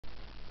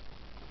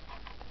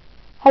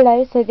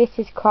Hello, so this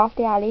is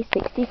Crafty Alley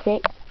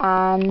 66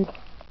 and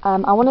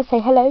I want to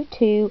say hello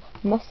to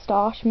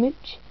Moustache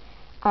Mooch,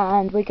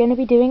 and we're going to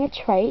be doing a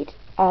trade.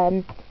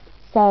 I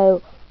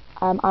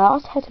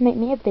asked her to make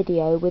me a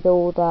video with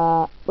all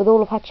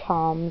of her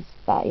charms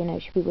that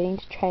she'd be willing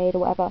to trade or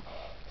whatever.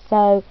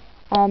 So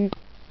so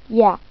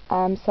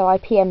I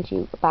PM'd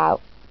you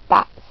about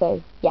that.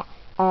 So yeah,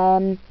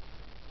 so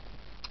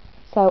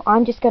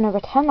I'm just going to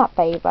return that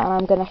favour and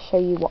I'm going to show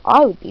you what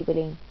I would be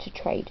willing to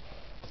trade.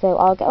 So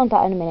I'll get on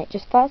that in a minute.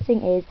 Just first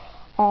thing is,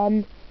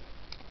 oh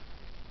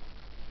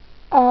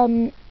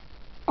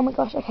my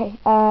gosh, okay,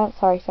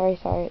 sorry.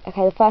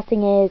 Okay, the first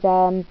thing is,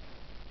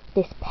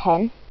 this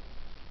pen,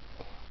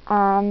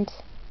 and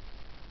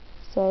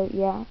so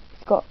yeah,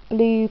 it's got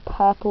blue,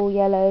 purple,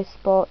 yellow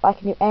spots. I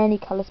can do any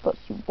colour spots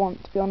you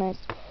want, to be honest.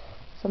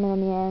 Something on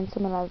the end,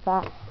 something like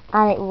that,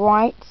 and it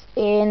writes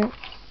in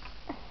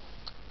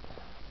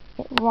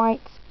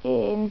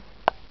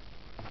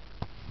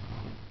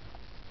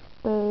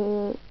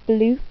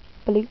blue,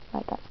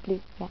 like that's blue,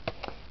 yeah,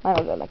 I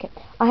don't look like it.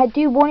 I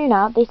do warn you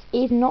now, this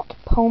is not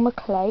polymer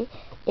clay,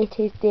 it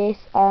is this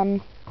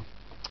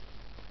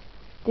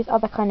this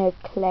other kind of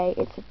clay.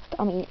 It's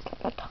like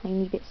a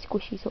tiny bit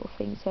squishy sort of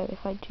thing, so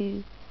if I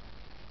do,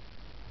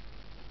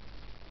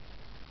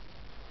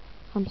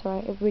 I'm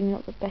sorry, it's really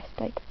not the best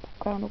like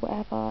background or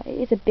whatever. It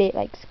is a bit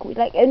like squishy,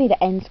 like only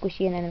the end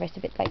squishy and then the rest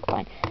of it's like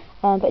fine.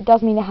 But it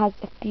does mean it has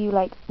a few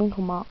like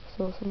wrinkle marks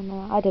or something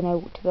like that. I don't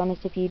know, to be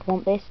honest, if you'd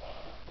want this,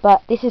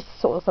 but this is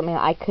sort of something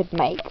that I could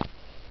make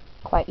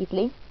quite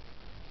easily.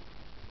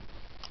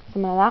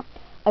 Something like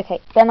that.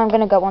 Okay, then I'm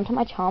going to go on to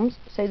my charms.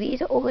 So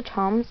these are all the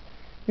charms.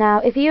 Now,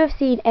 if you have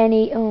seen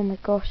any, oh my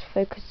gosh,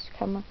 focus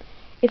camera.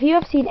 If you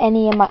have seen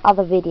any of my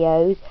other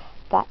videos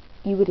that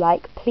you would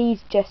like,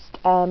 please just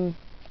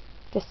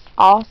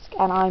ask,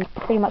 and I'm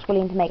pretty much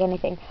willing to make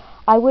anything.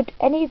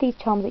 Any of these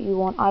charms that you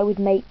want, I would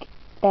make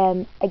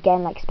them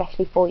again, like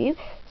specially for you.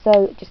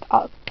 So just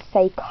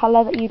say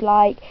colour that you'd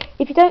like.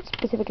 If you don't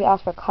specifically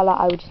ask for a colour,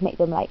 I would just make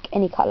them like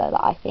any colour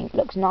that I think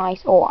looks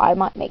nice, or I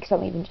might make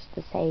some even just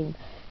the same,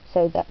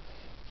 so that,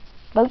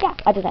 well yeah,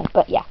 I don't know,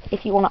 but yeah,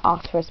 if you want to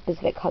ask for a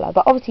specific colour,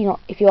 but obviously not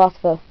if you ask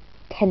for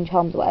 10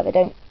 charms or whatever,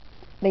 don't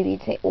maybe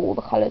say all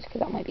the colours,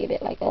 because that might be a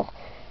bit like, ugh.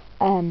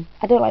 I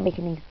don't like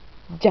making things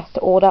just to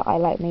order. I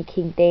like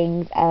making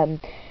things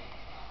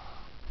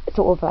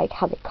sort of like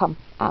how they come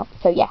out.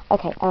 So yeah,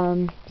 okay,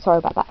 sorry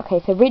about that.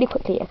 Okay, so really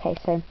quickly, okay,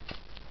 so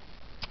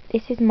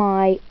this is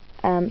my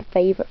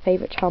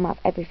favourite charm out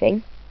of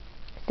everything.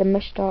 It's the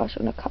moustache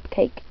on a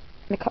cupcake,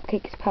 and the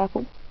cupcake is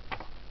purple.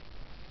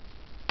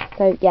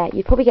 So yeah,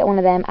 you'd probably get one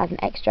of them as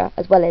an extra,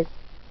 as well as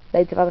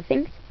loads of other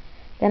things.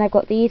 Then I've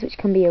got these, which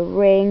can be a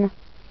ring.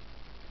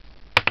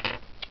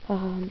 Oh,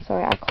 I'm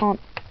sorry, I can't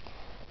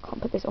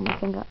put this on my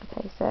finger.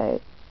 Okay,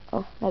 so,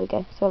 oh, there we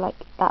go. So like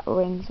that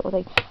ring sort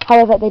of thing.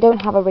 However, they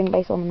don't have a ring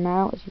base on them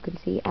now, as you can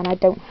see, and I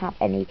don't have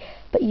any.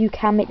 But you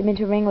can make them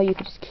into a ring, or you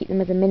could just keep them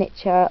as a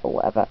miniature or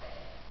whatever.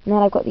 And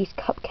then I've got these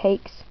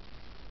cupcakes,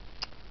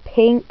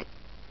 pink,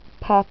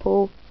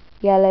 purple,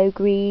 yellow,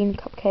 green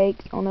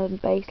cupcakes on a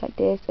base like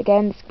this.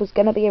 Again, this was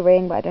gonna be a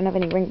ring, but I don't have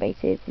any ring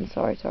bases. I'm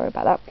sorry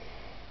about that.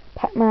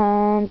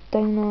 Pac-Man,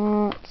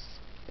 donuts,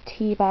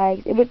 tea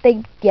bags.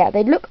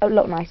 They'd look a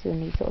lot nicer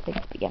than these sort of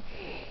things, but yeah.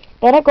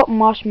 Then I've got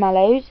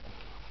marshmallows,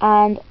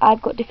 and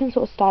I've got different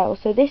sort of styles.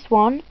 So this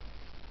one's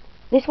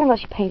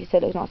actually painted, so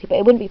it looks nasty, but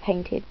it wouldn't be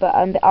painted, but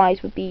the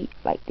eyes would be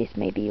like this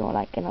maybe, or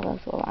like another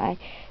sort of eye.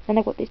 Then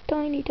I've got this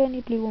tiny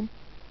blue one,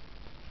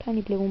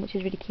 which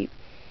is really cute.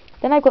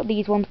 Then I've got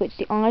these ones which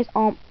the eyes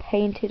aren't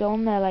painted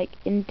on, they're like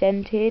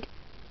indented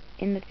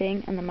in the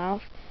thing and the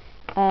mouth.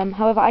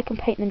 However, I can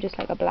paint them just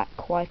like a black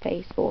kawaii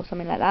face or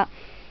something like that.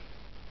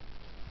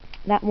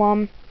 That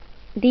one.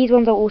 These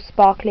ones are all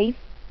sparkly.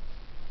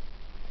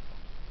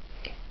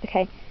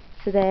 Okay,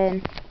 so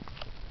then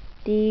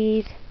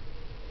these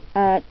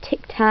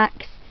Tic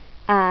Tacs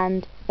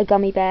and a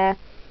gummy bear,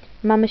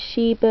 Mama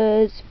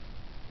Shiba's,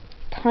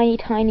 tiny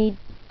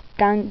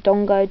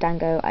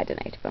dango, I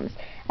don't know, to be honest.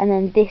 And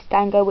then this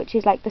dango, which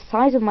is like the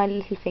size of my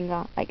little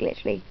finger, like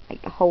literally,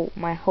 like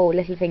my whole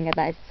little finger,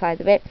 that is the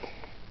size of it.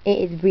 It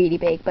is really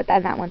big, but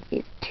then that one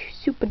is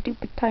super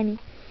duper tiny.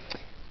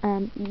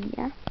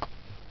 Yeah.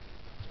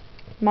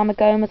 Mama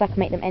Gomas, I can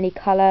make them any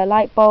colour.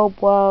 Light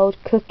bulb, world,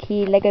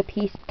 cookie, Lego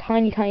piece,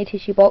 tiny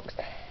tissue box,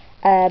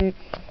 Game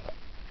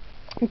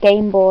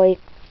Boy,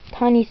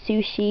 tiny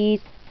sushis,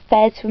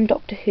 Fez from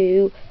Doctor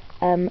Who,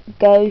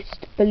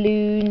 ghost,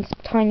 balloons,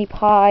 tiny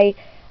pie,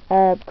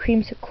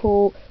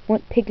 creamsicle,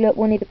 Piglet,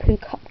 Winnie the Pooh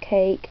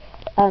cupcake,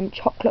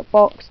 chocolate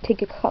box,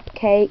 Tigger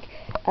cupcake,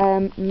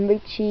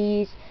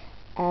 moochies,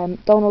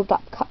 Donald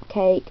Duck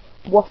cupcake,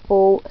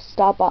 waffle,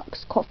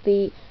 Starbucks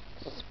coffee,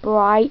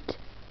 Sprite,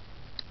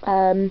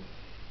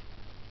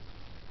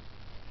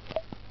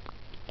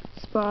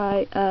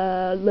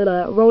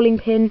 rolling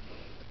pin,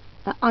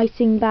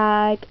 icing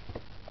bag,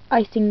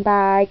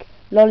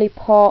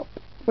 lollipop,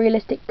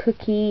 realistic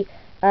cookie,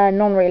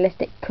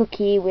 non-realistic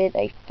cookie with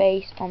a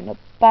face on the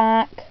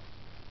back,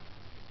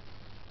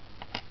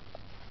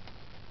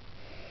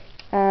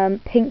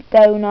 pink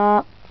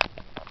donut,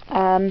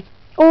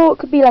 or it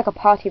could be like a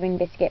party ring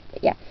biscuit,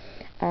 but yeah,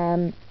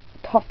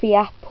 toffee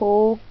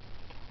apple,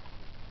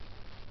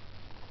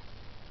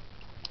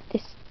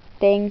 this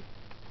thing,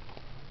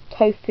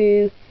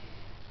 tofu,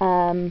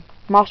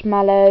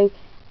 marshmallow,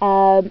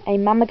 a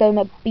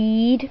mamagoma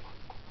bead,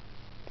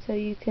 so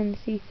you can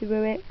see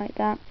through it like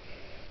that,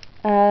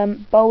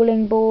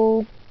 bowling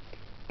ball.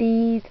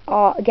 These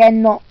are,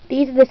 again,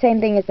 these are the same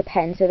thing as the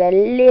pen, so they're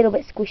a little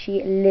bit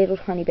squishy, a little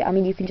tiny bit. I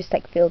mean, you can just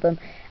like feel them,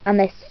 and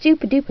they're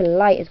super duper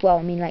light as well.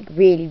 I mean, like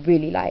really,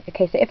 really light.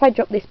 Okay, so if I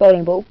drop this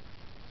bowling ball,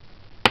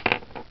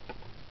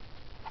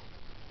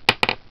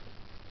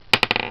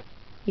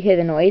 you hear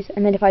the noise,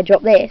 and then if I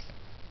drop this,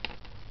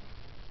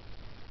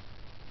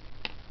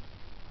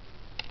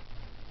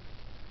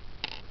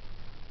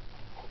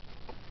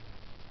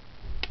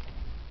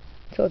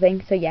 sort of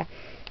thing. So yeah,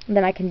 and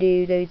then I can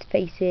do those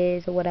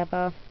faces or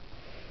whatever.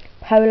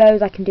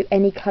 Polos, I can do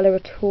any colour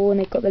at all, and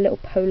they've got the little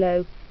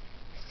polo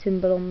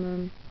symbol on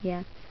them.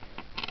 Yeah.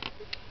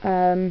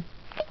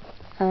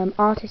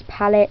 Artist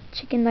palette,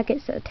 chicken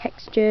nuggets that are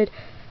textured,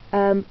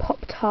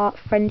 Pop-Tart,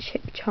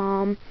 friendship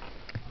charm,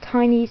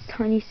 tiny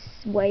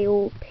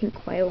whale,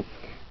 pink whale,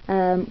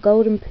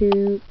 golden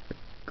poop,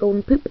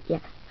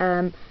 yeah,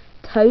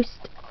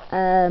 toast,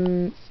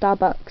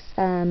 Starbucks,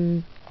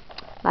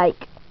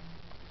 like,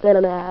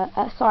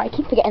 sorry, I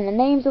keep forgetting the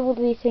names of all of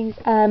these things,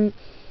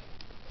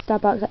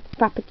 Starbucks, like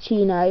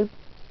frappuccino,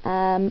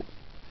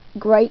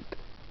 grape,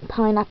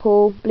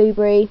 pineapple,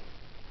 blueberry,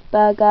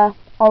 burger,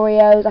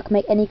 Oreos. I can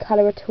make any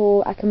colour at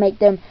all. I can make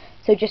them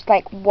so just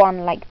like one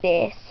like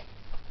this,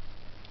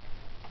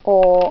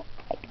 or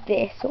like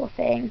this sort of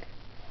thing,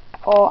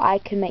 or I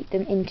can make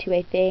them into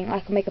a thing. I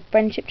can make a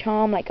friendship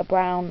charm, like a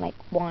brown like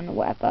one or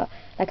whatever,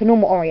 like a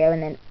normal Oreo,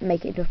 and then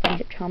make it into a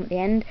friendship charm at the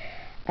end.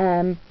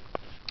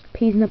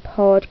 Peas in a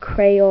pod,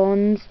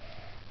 crayons,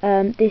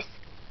 this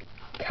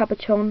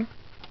cabochon,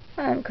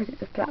 because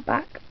it's a flat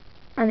back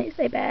and it's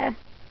a bear.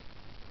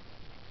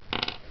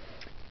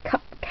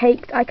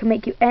 Cupcakes, I can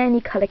make you any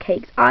colour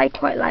cakes. I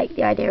quite like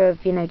the idea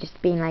of, you know, just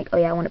being like, oh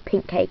yeah, I want a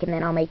pink cake, and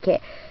then I'll make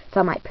it,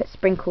 so I might put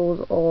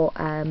sprinkles or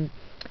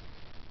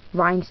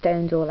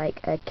rhinestones or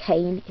like a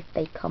cane if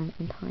they come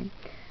in time.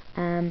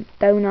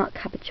 Donut,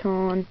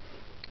 cabochon,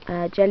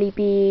 jelly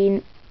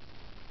bean,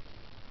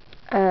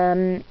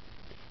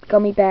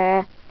 gummy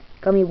bear,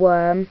 gummy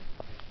worm,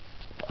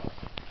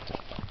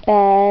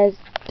 bears,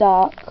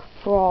 duck,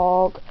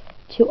 frog,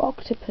 2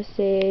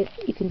 octopuses,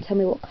 you can tell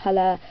me what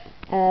colour,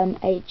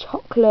 a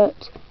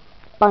chocolate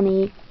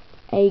bunny,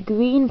 a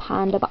green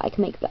panda, but I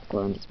can make black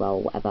ones as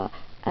well, whatever,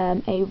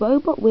 a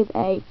robot with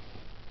a,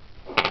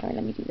 sorry,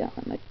 let me do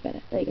that much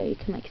better, there you go, you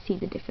can like see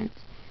the difference,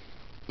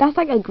 that's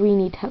like a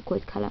greeny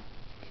turquoise colour,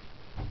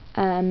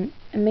 a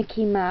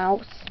Mickey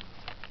Mouse,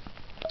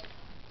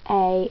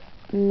 a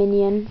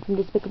minion from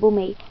Despicable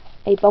Me,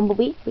 a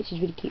bumblebee, which is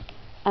really cute,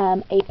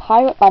 a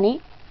pirate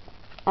bunny,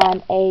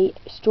 and a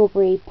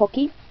strawberry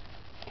pocky.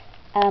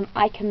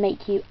 I can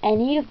make you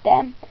any of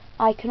them.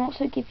 I can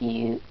also give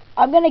you,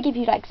 I'm going to give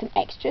you like some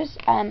extras,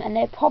 and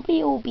they'll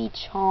probably all be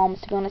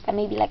charms, to be honest, and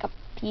maybe like a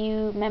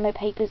few memo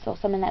papers or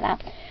something like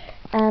that.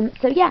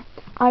 So yeah,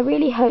 I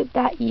really hope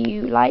that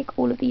you like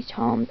all of these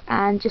charms,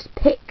 and just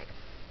pick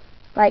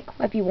like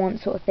whatever you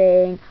want sort of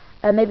thing.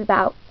 Maybe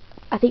about,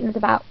 I think there's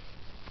about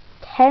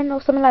 10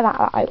 or something like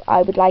that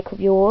I would like of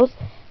yours.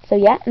 So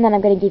yeah, and then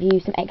I'm going to give you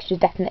some extras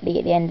definitely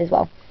at the end as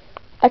well.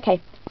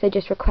 Okay, so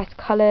just request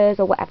colours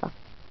or whatever,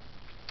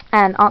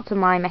 and answer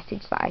my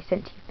message that I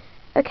sent you.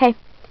 Okay,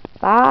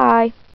 bye.